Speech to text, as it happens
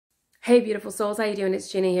Hey, beautiful souls. How you doing?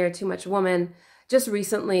 It's Gina here, Too Much Woman. Just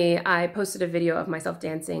recently, I posted a video of myself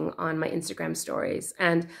dancing on my Instagram stories.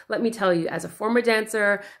 And let me tell you, as a former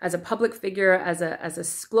dancer, as a public figure, as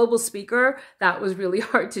a global speaker, that was really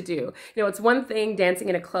hard to do. It's one thing dancing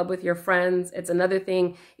in a club with your friends. It's another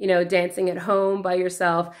thing, dancing at home by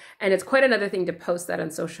yourself. And it's quite another thing to post that on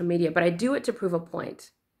social media. But I do it to prove a point.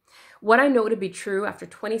 What I know to be true after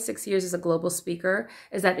 26 years as a global speaker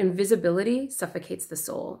is that invisibility suffocates the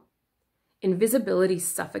soul. Invisibility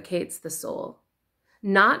suffocates the soul.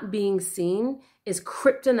 Not being seen is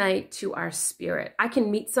kryptonite to our spirit. I can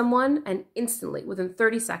meet someone and instantly, within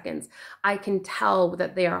 30 seconds, I can tell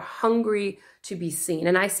that they are hungry to be seen.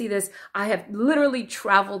 And I see this, I have literally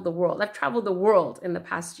traveled the world. I've traveled the world in the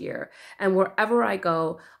past year. And wherever I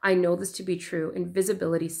go, I know this to be true.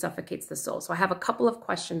 Invisibility suffocates the soul. So I have a couple of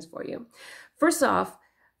questions for you. First off,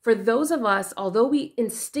 for those of us, although we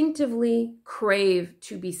instinctively crave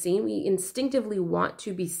to be seen, we instinctively want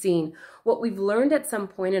to be seen, what we've learned at some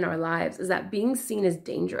point in our lives is that being seen is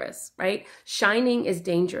dangerous, right? Shining is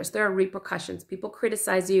dangerous. There are repercussions. People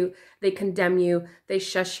criticize you, they condemn you, they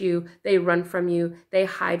shush you, they run from you, they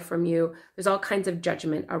hide from you. There's all kinds of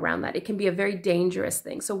judgment around that. It can be a very dangerous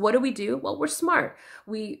thing. So what do? Well, we're smart.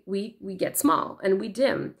 We get small and we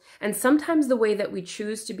dim. And sometimes the way that we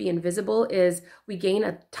choose to be invisible is we gain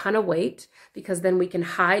a ton of weight because then we can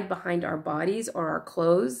hide behind our bodies or our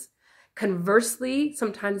clothes. Conversely,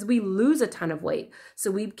 sometimes we lose a ton of weight.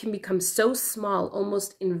 So we can become so small,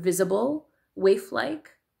 almost invisible,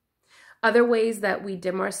 waif-like. Other ways that we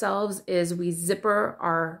dim ourselves is we zipper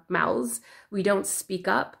our mouths. We don't speak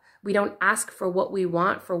up. We don't ask for what we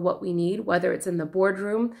want, for what we need, whether it's in the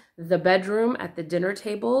boardroom, the bedroom, at the dinner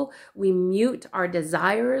table. We mute our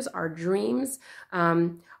desires, our dreams,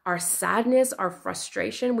 our sadness, our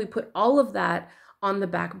frustration. We put all of that on the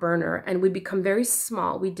back burner and we become very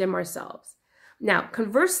small. We dim ourselves. Now,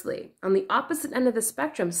 conversely, on the opposite end of the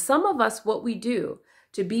spectrum, some of us, what we do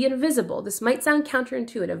to be invisible, this might sound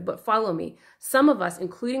counterintuitive, but follow me. Some of us,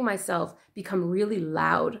 including myself, become really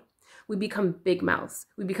loud. We become big mouths.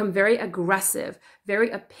 We become very aggressive,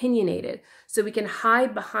 very opinionated. So we can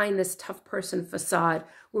hide behind this tough person facade.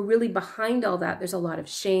 We're really behind all that. There's a lot of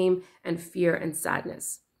shame and fear and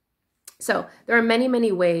sadness. So there are many,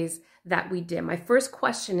 many ways that we dim. My first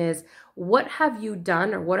question is, what have you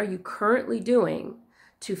done or what are you currently doing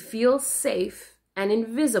to feel safe and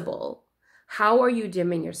invisible? How are you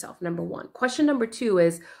dimming yourself? Number one. Question number two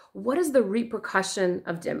is, what is the repercussion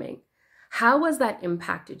of dimming? How has that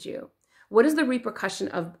impacted you? What is the repercussion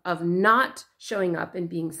of not showing up and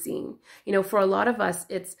being seen? For a lot of us,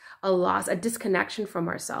 it's a loss, a disconnection from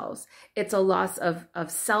ourselves. It's a loss of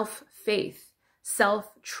self-faith,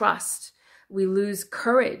 self-trust. We lose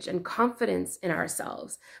courage and confidence in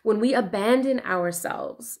ourselves. When we abandon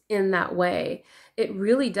ourselves in that way, it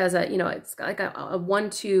really does it's like a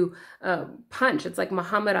 1-2 punch. It's like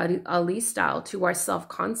Muhammad Ali style to our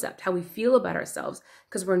self-concept, how we feel about ourselves,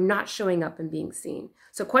 because we're not showing up and being seen.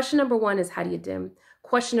 So question number one is, how do you dim?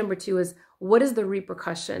 Question number two is, what is the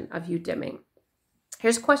repercussion of you dimming?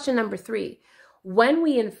 Here's question number three. When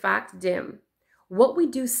we in fact dim, what we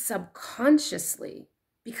do subconsciously,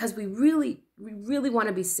 because we really want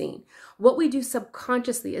to be seen. What we do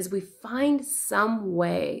subconsciously is we find some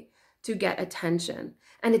way to get attention.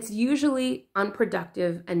 And it's usually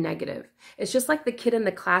unproductive and negative. It's just like the kid in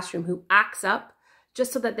the classroom who acts up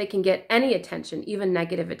just so that they can get any attention, even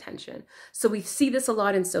negative attention. So we see this a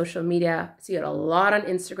lot in social media, see it a lot on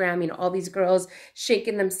Instagram, all these girls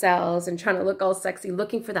shaking themselves and trying to look all sexy,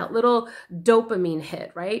 looking for that little dopamine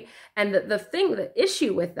hit, right? And the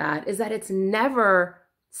issue with that is that it's never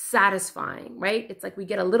satisfying, right? It's like we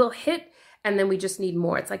get a little hit and then we just need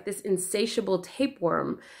more. It's like this insatiable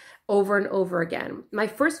tapeworm over and over again. My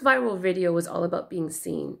first viral video was all about being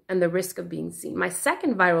seen and the risk of being seen. My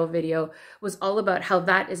second viral video was all about how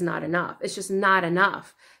that is not enough. It's just not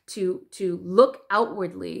enough to look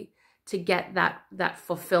outwardly to get that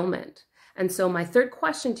fulfillment. And so my third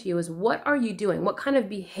question to you is, what are you doing? What kind of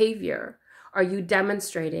behavior are you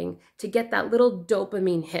demonstrating to get that little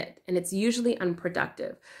dopamine hit? And it's usually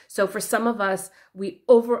unproductive. So for some of us, we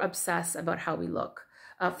over-obsess about how we look.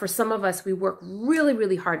 For some of us, we work really,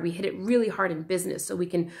 really hard. We hit it really hard in business so we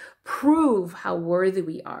can prove how worthy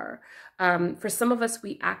we are. For some of us,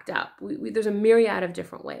 we act up. There's a myriad of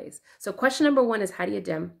different ways. So question number one is, how do you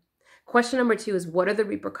dim? Question number two is, what are the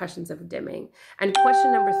repercussions of dimming? And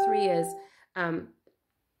question number three is,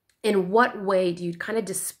 in what way do you kind of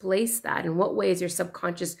displace that? In what way is your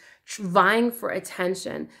subconscious vying for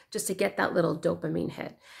attention just to get that little dopamine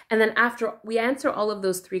hit? And then after we answer all of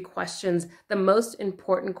those three questions, the most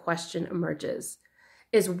important question emerges.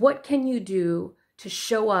 is what can you do to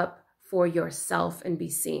show up for yourself and be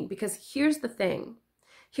seen? Because here's the thing.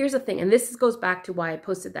 Here's the thing, and this goes back to why I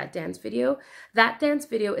posted that dance video. That dance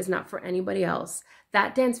video is not for anybody else.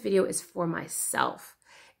 That dance video is for myself.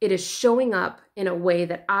 It is showing up in a way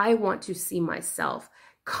that I want to see myself.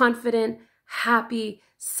 Confident, happy,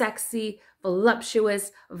 sexy,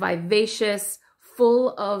 voluptuous, vivacious,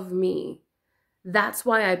 full of me. That's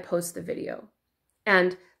why I post the video.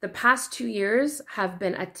 And the past 2 years have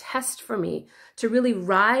been a test for me to really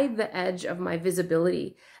ride the edge of my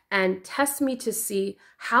visibility and test me to see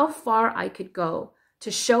how far I could go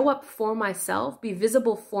to show up for myself, be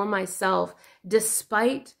visible for myself,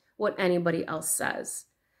 despite what anybody else says,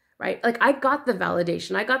 right? Like I got the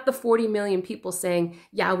validation. I got the 40 million people saying,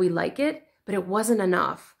 yeah, we like it, but it wasn't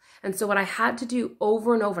enough. And so what I had to do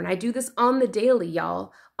over and over, and I do this on the daily,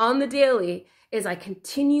 y'all, on the daily, is I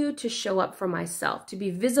continue to show up for myself, to be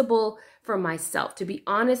visible for myself, to be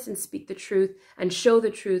honest and speak the truth and show the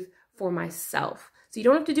truth for myself. So you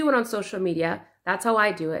don't have to do it on social media. That's how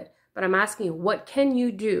I do it. But I'm asking you, what can you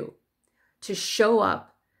do to show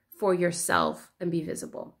up for yourself and be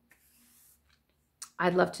visible?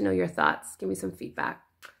 I'd love to know your thoughts. Give me some feedback.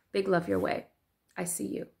 Big love your way. I see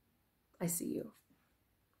you. I see you.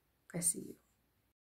 I see you.